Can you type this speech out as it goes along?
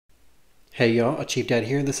Hey y'all, Chief Dad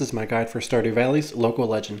here. This is my guide for Stardew Valley's local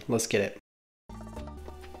legend. Let's get it.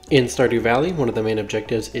 In Stardew Valley, one of the main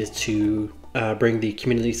objectives is to bring the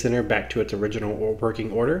community center back to its original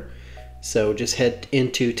working order. So just head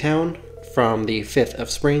into town from the 5th of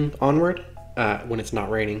spring onward, when it's not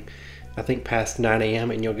raining. I think past 9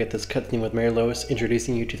 a.m. and you'll get this cutscene with Mary Lois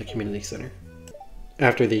introducing you to the community center.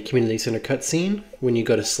 After the community center cutscene, when you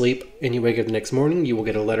go to sleep and you wake up the next morning, you will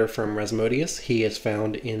get a letter from Rasmodius. He is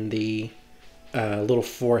found in the little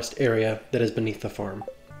forest area that is beneath the farm.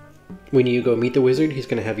 When you go meet the wizard, he's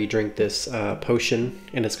going to have you drink this potion,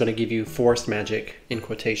 and it's going to give you forest magic, in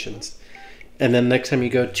quotations. And then next time you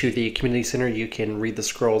go to the community center, you can read the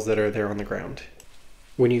scrolls that are there on the ground.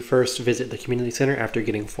 When you first visit the community center after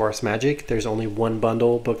getting forest magic, there's only one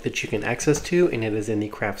bundle book that you can access to, and it is in the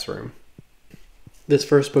crafts room. This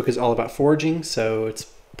first book is all about foraging, so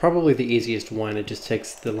it's probably the easiest one. It just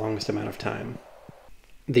takes the longest amount of time.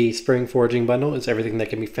 The Spring Foraging Bundle is everything that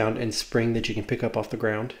can be found in spring that you can pick up off the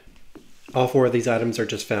ground. All 4 of these items are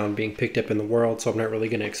just found being picked up in the world, so I'm not really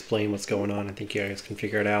going to explain what's going on. I think you guys can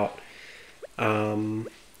figure it out.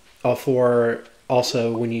 All 4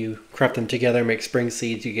 also, when you craft them together, make spring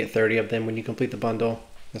seeds. You get 30 of them when you complete the bundle.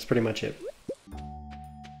 That's pretty much it.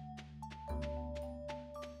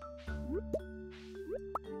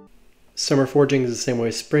 Summer foraging is the same way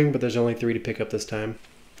as spring, but there's only 3 to pick up this time.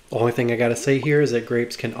 The only thing I gotta say here is that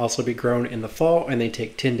grapes can also be grown in the fall, and they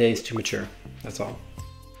take 10 days to mature. That's all.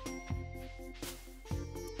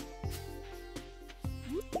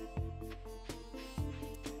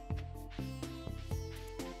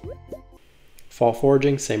 Fall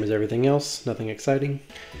foraging, same as everything else, nothing exciting.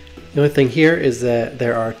 The only thing here is that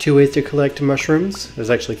there are 2 ways to collect mushrooms. There's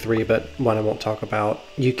actually 3, but one I won't talk about.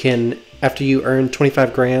 You can, after you earn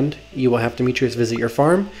 25 grand, you will have Demetrius visit your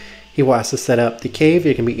farm. He will ask to set up the cave.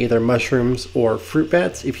 It can be either mushrooms or fruit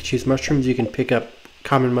bats. If you choose mushrooms, you can pick up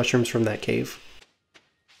common mushrooms from that cave.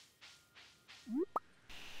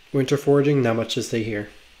 Winter foraging, not much to say here.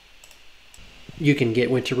 You can get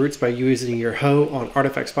winter roots by using your hoe on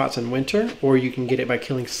artifact spots in winter, or you can get it by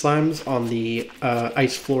killing slimes on the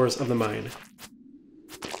ice floors of the mine.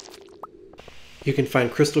 You can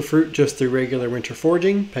find crystal fruit just through regular winter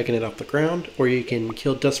foraging, pecking it off the ground, or you can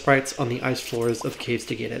kill dust sprites on the ice floors of caves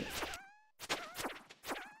to get it.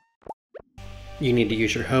 You need to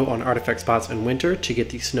use your hoe on artifact spots in winter to get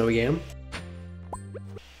the snow yam.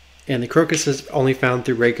 And the crocus is only found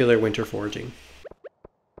through regular winter foraging.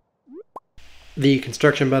 The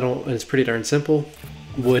construction bundle is pretty darn simple.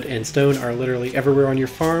 Wood and stone are literally everywhere on your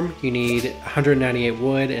farm. You need 198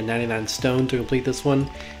 wood and 99 stone to complete this one,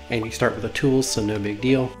 and you start with the tools, so no big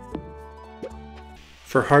deal.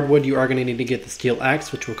 For hardwood, you are going to need to get the steel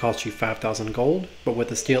axe, which will cost you 5,000 gold, but with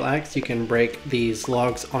the steel axe you can break these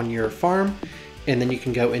logs on your farm, and then you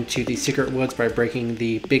can go into the secret woods by breaking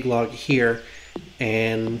the big log here,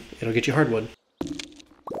 and it'll get you hardwood.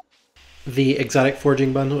 The exotic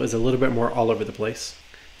foraging bundle is a little bit more all over the place.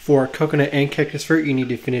 For coconut and cactus fruit, you need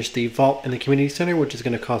to finish the vault in the community center, which is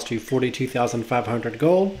going to cost you 42,500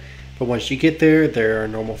 gold. But once you get there, there are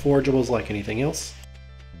normal forageables like anything else.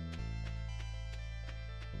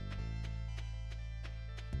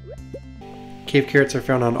 Cave carrots are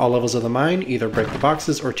found on all levels of the mine. Either break the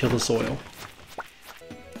boxes or till the soil.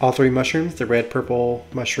 All 3 mushrooms, the red, purple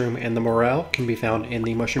mushroom, and the morel, can be found in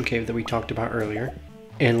the mushroom cave that we talked about earlier.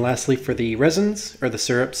 And lastly, for the resins, or the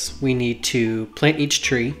syrups, we need to plant each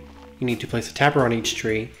tree. You need to place a tapper on each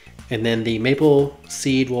tree, and then the maple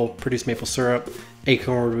seed will produce maple syrup,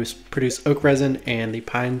 acorn will produce oak resin, and the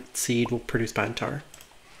pine seed will produce pine tar.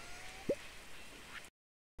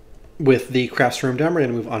 With the crafts room done, we're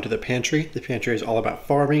going to move on to the pantry. The pantry is all about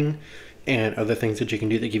farming and other things that you can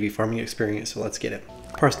do that give you farming experience, so let's get it.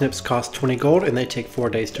 Parsnips cost 20 gold, and they take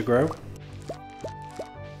 4 days to grow.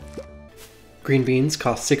 Green beans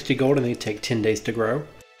cost 60 gold and they take 10 days to grow.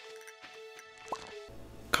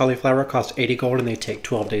 Cauliflower costs 80 gold and they take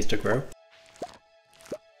 12 days to grow.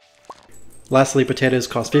 Lastly, potatoes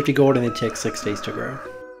cost 50 gold and they take 6 days to grow.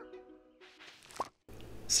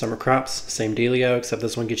 Summer crops, same dealio, except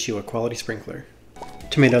this one gets you a quality sprinkler.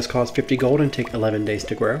 Tomatoes cost 50 gold and take 11 days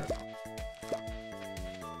to grow.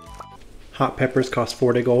 Hot peppers cost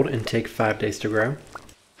 40 gold and take 5 days to grow.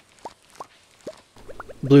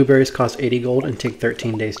 Blueberries cost 80 gold and take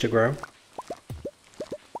 13 days to grow.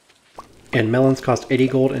 And melons cost 80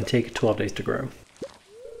 gold and take 12 days to grow.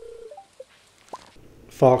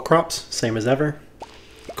 Fall crops, same as ever.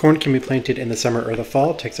 Corn can be planted in the summer or the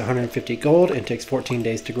fall. It takes 150 gold and takes 14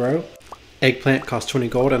 days to grow. Eggplant costs 20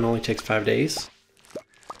 gold and only takes 5 days.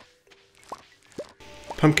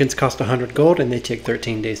 Pumpkins cost 100 gold and they take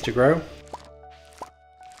 13 days to grow.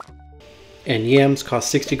 And yams cost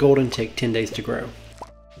 60 gold and take 10 days to grow.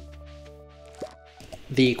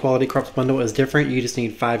 The quality crops bundle is different. You just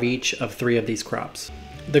need 5 each of 3 of these crops.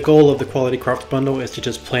 The goal of the quality crops bundle is to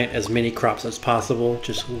just plant as many crops as possible.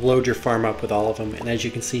 Just load your farm up with all of them. And as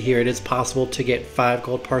you can see here, it is possible to get 5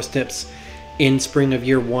 gold parsnips in spring of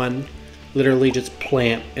year 1. Literally just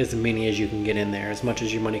plant as many as you can get in there, as much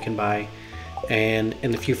as your money can buy. And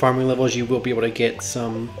in the few farming levels, you will be able to get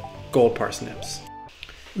some gold parsnips.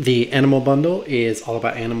 The animal bundle is all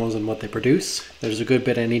about animals and what they produce. There's a good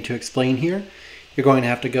bit I need to explain here. You're going to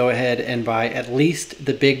have to go ahead and buy at least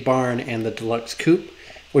the big barn and the deluxe coop,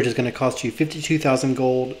 which is going to cost you 52,000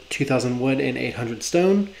 gold, 2,000 wood, and 800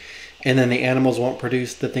 stone. And then the animals won't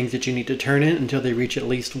produce the things that you need to turn in until they reach at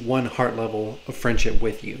least 1 heart level of friendship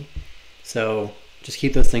with you. So just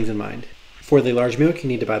keep those things in mind. For the large milk, you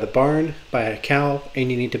need to buy the barn, buy a cow,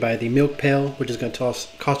 and you need to buy the milk pail, which is going to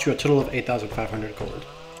cost you a total of 8,500 gold.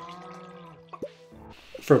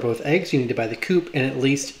 For both eggs, you need to buy the coop and at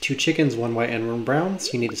least 2 chickens, 1 white and 1 brown,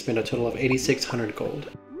 so you need to spend a total of 8,600 gold.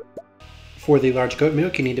 For the large goat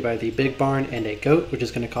milk, you need to buy the big barn and a goat, which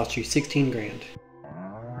is going to cost you 16 grand.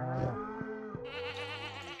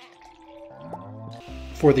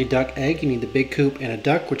 For the duck egg, you need the big coop and a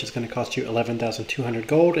duck, which is going to cost you 11,200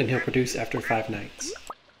 gold, and he'll produce after 5 nights.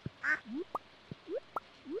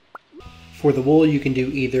 For the wool, you can do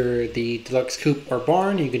either the deluxe coop or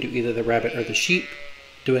barn. You can do either the rabbit or the sheep.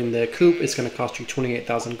 Doing the coop is going to cost you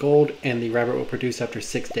 28,000 gold, and the rabbit will produce after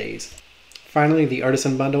 6 days. Finally, the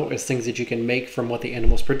Artisan Bundle is things that you can make from what the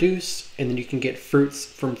animals produce, and then you can get fruits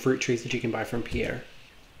from fruit trees that you can buy from Pierre.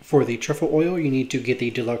 For the truffle oil, you need to get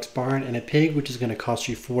the deluxe barn and a pig, which is going to cost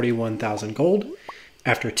you 41,000 gold.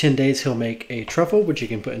 After 10 days, he'll make a truffle, which you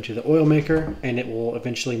can put into the oil maker, and it will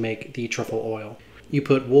eventually make the truffle oil. You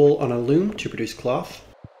put wool on a loom to produce cloth.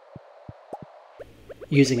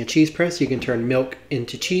 Using a cheese press, you can turn milk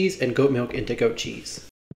into cheese and goat milk into goat cheese.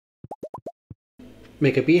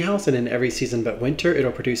 Make a bee house, and in every season but winter,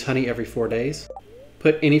 it'll produce honey every 4 days.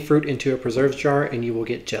 Put any fruit into a preserves jar and you will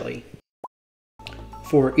get jelly.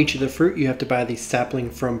 For each of the fruit, you have to buy the sapling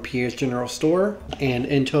from Pierre's General Store, and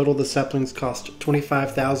in total the saplings cost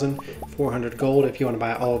 25,400 gold if you want to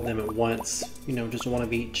buy all of them at once, just 1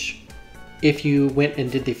 of each. If you went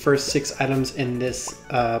and did the first 6 items in this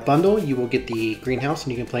bundle, you will get the greenhouse,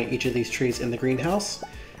 and you can plant each of these trees in the greenhouse.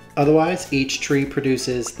 Otherwise, each tree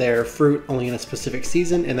produces their fruit only in a specific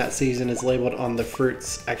season, and that season is labeled on the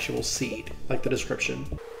fruit's actual seed, like the description.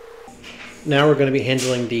 Now we're going to be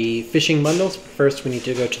handling the fishing bundles. First, we need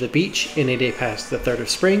to go to the beach. In a day past the 3rd of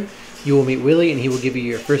spring, you will meet Willie, and he will give you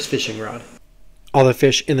your first fishing rod. All the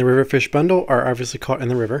fish in the river fish bundle are obviously caught in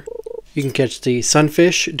the river. You can catch the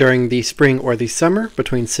sunfish during the spring or the summer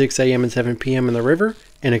between 6 a.m. and 7 p.m. in the river,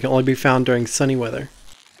 and it can only be found during sunny weather.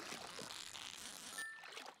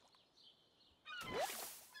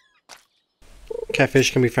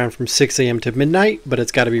 Catfish can be found from 6 a.m. to midnight, but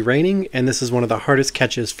it's got to be raining, and this is one of the hardest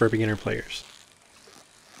catches for beginner players.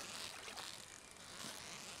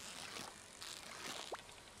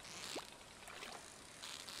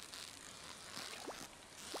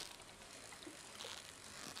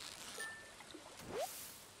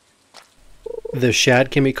 The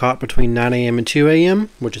shad can be caught between 9 a.m. and 2 a.m.,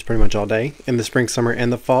 which is pretty much all day, in the spring, summer,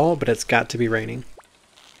 and the fall, but it's got to be raining.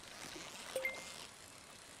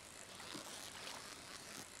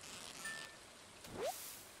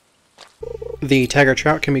 The tiger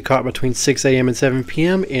trout can be caught between 6 a.m. and 7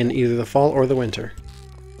 p.m. in either the fall or the winter.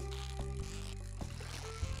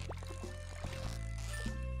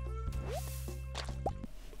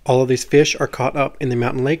 All of these fish are caught up in the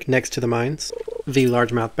mountain lake next to the mines. The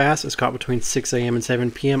largemouth bass is caught between 6 a.m. and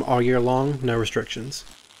 7 p.m. all year long, no restrictions.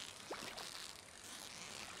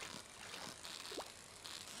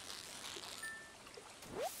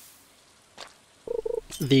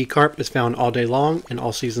 The carp is found all day long in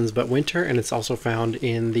all seasons but winter, and it's also found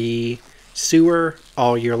in the sewer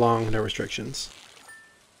all year long, no restrictions.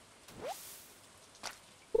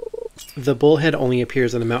 The bullhead only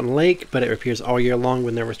appears in the mountain lake, but it appears all year long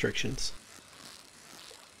with no restrictions.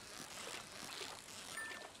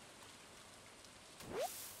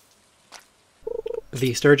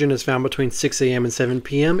 The sturgeon is found between 6 a.m. and 7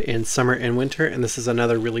 p.m. in summer and winter, and this is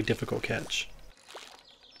another really difficult catch.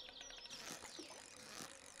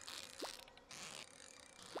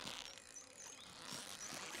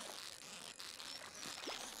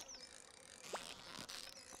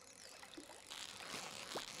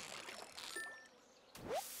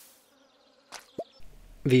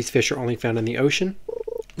 These fish are only found in the ocean.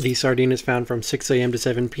 The sardine is found from 6 a.m. to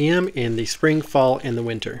 7 p.m. in the spring, fall, and the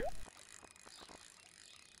winter.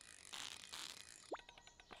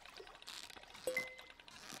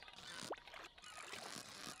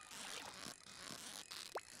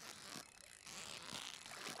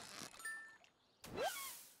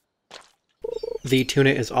 The tuna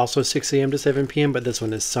is also 6 a.m. to 7 p.m., but this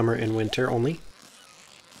one is summer and winter only.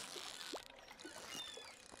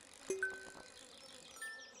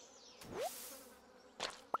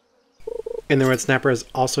 And the red snapper is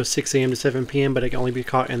also 6 a.m. to 7 p.m., but it can only be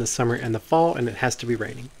caught in the summer and the fall, and it has to be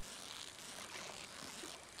raining.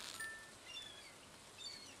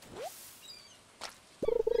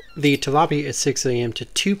 The tilapia is 6 a.m. to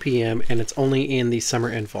 2 p.m., and it's only in the summer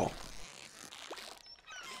and fall.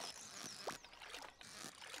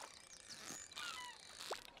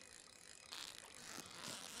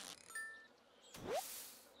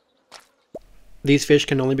 These fish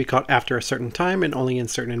can only be caught after a certain time and only in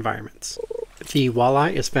certain environments. The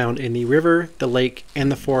walleye is found in the river, the lake,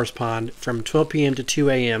 and the forest pond from 12 p.m. to 2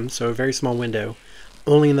 a.m., so a very small window,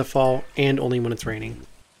 only in the fall and only when it's raining.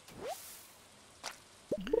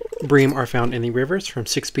 Bream are found in the rivers from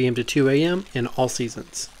 6 p.m. to 2 a.m. in all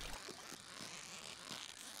seasons.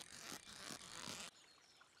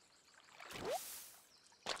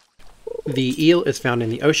 The eel is found in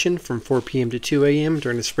the ocean from 4 p.m. to 2 a.m.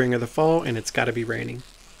 during the spring or the fall, and it's got to be raining.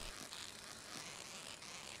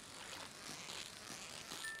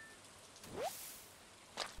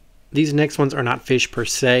 These next ones are not fish per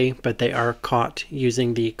se, but they are caught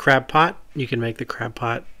using the crab pot. You can make the crab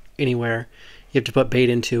pot anywhere. You have to put bait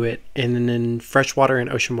into it, and then in freshwater and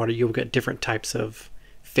ocean water you'll get different types of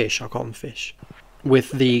fish. I'll call them fish.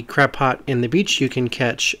 With the crab pot in the beach, you can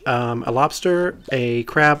catch a lobster, a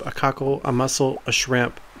crab, a cockle, a mussel, a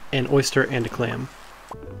shrimp, an oyster, and a clam.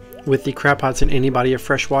 With the crab pots in any body of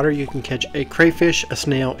fresh water, you can catch a crayfish, a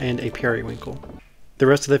snail, and a periwinkle. The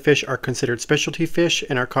rest of the fish are considered specialty fish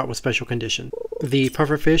and are caught with special conditions. The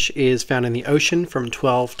pufferfish is found in the ocean from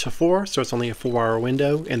 12 to 4, so it's only a 4-hour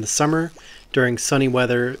window in the summer during sunny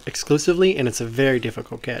weather exclusively, and it's a very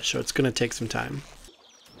difficult catch, so it's going to take some time.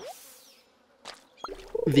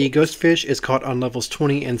 The ghostfish is caught on levels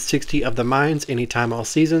 20 and 60 of the mines anytime all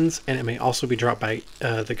seasons, and it may also be dropped by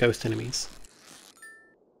the ghost enemies.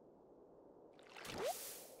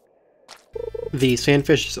 The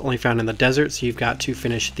sandfish is only found in the desert, so you've got to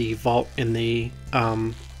finish the vault in the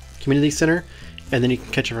community center, and then you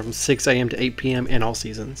can catch it from 6 a.m. to 8 p.m. in all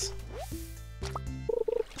seasons.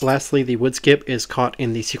 Lastly, the wood skip is caught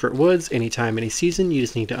in the secret woods anytime, any season. You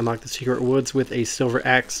just need to unlock the secret woods with a silver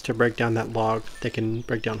axe to break down that log that can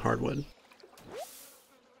break down hardwood.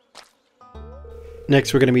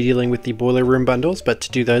 Next, we're going to be dealing with the boiler room bundles, but to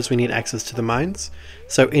do those we need access to the mines.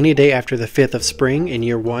 So any day after the 5th of spring in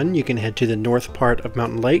year 1, you can head to the north part of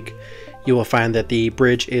Mountain Lake. You will find that the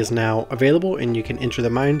bridge is now available and you can enter the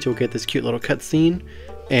mines. You'll get this cute little cutscene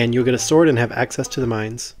and you'll get a sword and have access to the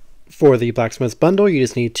mines. For the Blacksmith bundle, you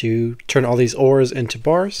just need to turn all these ores into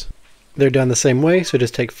bars. They're done the same way, so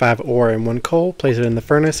just take 5 ore and 1 coal, place it in the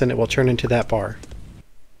furnace, and it will turn into that bar.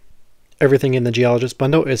 Everything in the Geologist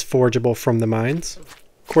bundle is forageable from the mines.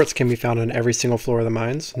 Quartz can be found on every single floor of the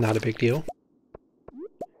mines, not a big deal.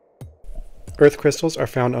 Earth crystals are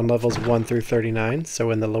found on levels 1 through 39,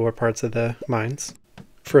 so in the lower parts of the mines.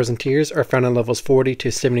 Frozen tears are found on levels 40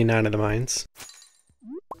 to 79 of the mines.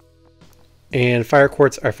 And fire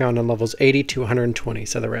quartz are found on levels 80 to 120,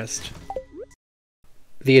 so the rest.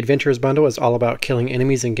 The Adventurers bundle is all about killing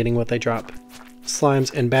enemies and getting what they drop.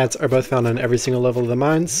 Slimes and bats are both found on every single level of the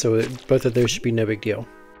mines, so both of those should be no big deal.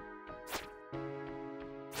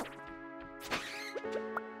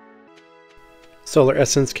 Solar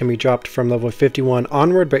Essence can be dropped from level 51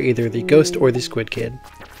 onward by either the Ghost or the Squid Kid.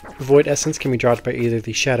 Void Essence can be dropped by either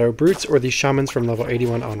the Shadow Brutes or the Shamans from level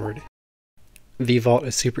 81 onward. The vault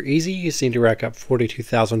is super easy. You just need to rack up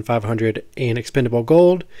 42,500 in expendable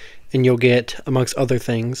gold, and you'll get, amongst other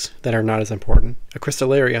things that are not as important, a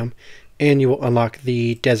crystallarium, and you will unlock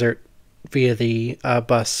the desert via the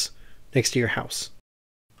bus next to your house.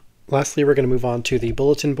 Lastly, we're going to move on to the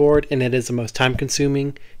bulletin board, and it is the most time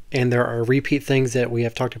consuming, and there are repeat things that we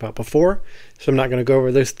have talked about before, so I'm not going to go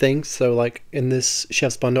over those things. So like in this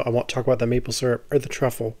chef's bundle, I won't talk about the maple syrup or the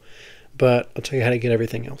truffle, but I'll tell you how to get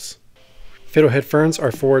everything else. Fiddlehead ferns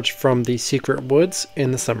are foraged from the secret woods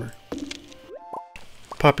in the summer.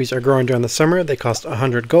 Poppies are grown during the summer. They cost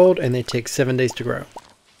 100 gold and they take 7 days to grow.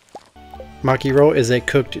 Maki roll is a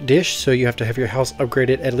cooked dish, so you have to have your house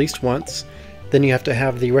upgraded at least once. Then you have to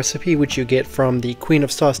have the recipe, which you get from the Queen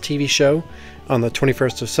of Sauce TV show on the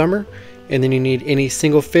 21st of summer. And then you need any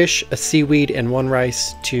single fish, a seaweed, and 1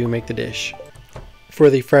 rice to make the dish. For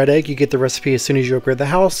the fried egg, you get the recipe as soon as you upgrade the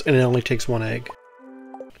house, and it only takes 1 egg.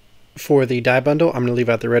 For the dye bundle, I'm going to leave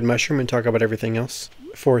out the red mushroom and talk about everything else.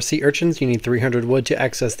 For sea urchins, you need 300 wood to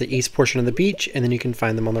access the east portion of the beach, and then you can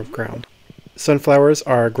find them on the ground. Sunflowers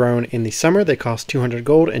are grown in the summer. They cost 200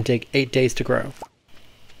 gold and take 8 days to grow.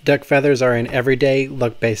 Duck feathers are an everyday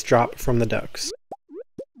luck-based drop from the ducks.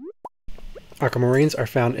 Aquamarines are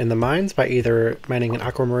found in the mines by either mining an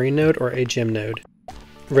aquamarine node or a gem node.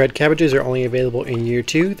 Red cabbages are only available in year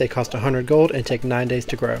 2, they cost 100 gold and take 9 days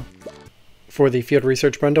to grow. For the field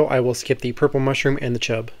research bundle, I will skip the purple mushroom and the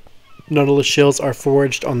chub. Nautilus shells are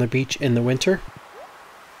foraged on the beach in the winter.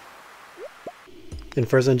 And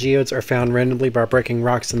frozen geodes are found randomly by breaking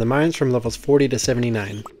rocks in the mines from levels 40 to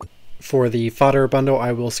 79. For the fodder bundle,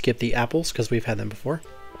 I will skip the apples because we've had them before.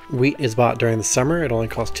 Wheat is bought during the summer. It only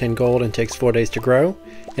costs 10 gold and takes 4 days to grow,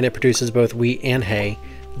 and it produces both wheat and hay,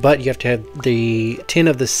 but you have to have the 10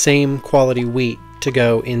 of the same quality wheat to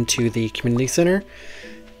go into the community center,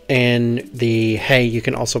 and the hay you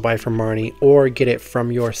can also buy from Marnie or get it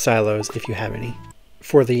from your silos if you have any.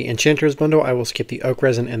 For the Enchanter's bundle, I will skip the oak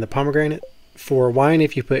resin and the pomegranate. For wine,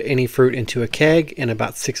 if you put any fruit into a keg, in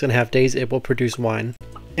about 6.5 days it will produce wine.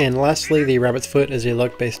 And lastly, the rabbit's foot is a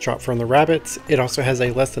luck-based drop from the rabbits. It also has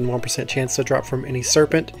a less than 1% chance to drop from any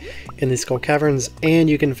serpent in the Skull Caverns, and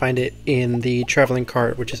you can find it in the traveling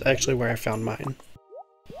cart, which is actually where I found mine.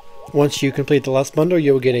 Once you complete the last bundle,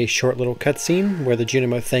 you'll get a short little cutscene where the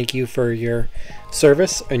Junimo thank you for your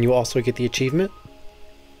service, and you'll also get the achievement.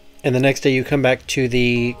 And the next day you come back to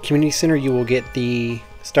the community center, you will get the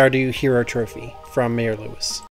Stardew Hero Trophy from Mayor Lewis.